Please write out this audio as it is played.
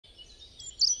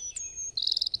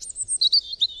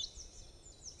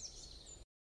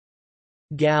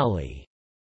Galley.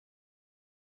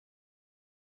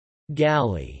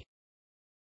 Galley.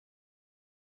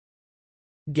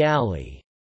 Galley.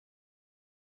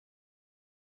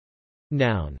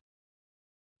 Noun.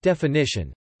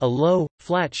 Definition. A low,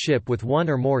 flat ship with one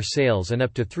or more sails and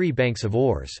up to 3 banks of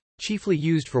oars, chiefly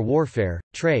used for warfare,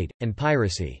 trade, and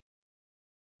piracy.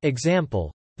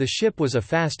 Example. The ship was a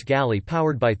fast galley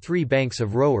powered by 3 banks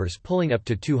of rowers pulling up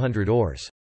to 200 oars.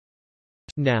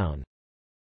 Noun.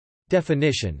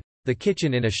 Definition. The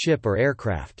kitchen in a ship or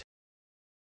aircraft.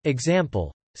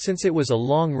 Example. Since it was a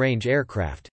long-range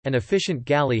aircraft, an efficient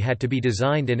galley had to be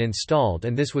designed and installed,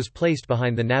 and this was placed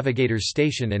behind the navigator's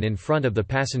station and in front of the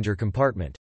passenger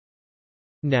compartment.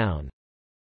 Noun.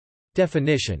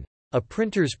 Definition. A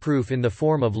printer's proof in the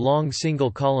form of long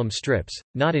single-column strips,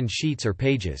 not in sheets or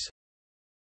pages.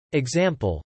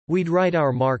 Example. We'd write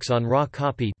our marks on raw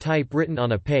copy type written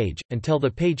on a page, until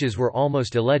the pages were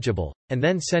almost illegible, and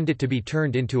then send it to be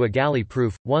turned into a galley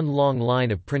proof, one long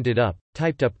line of printed up,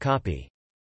 typed up copy.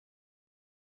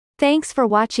 Thanks for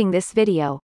watching this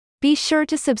video. Be sure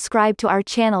to subscribe to our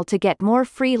channel to get more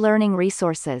free learning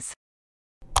resources.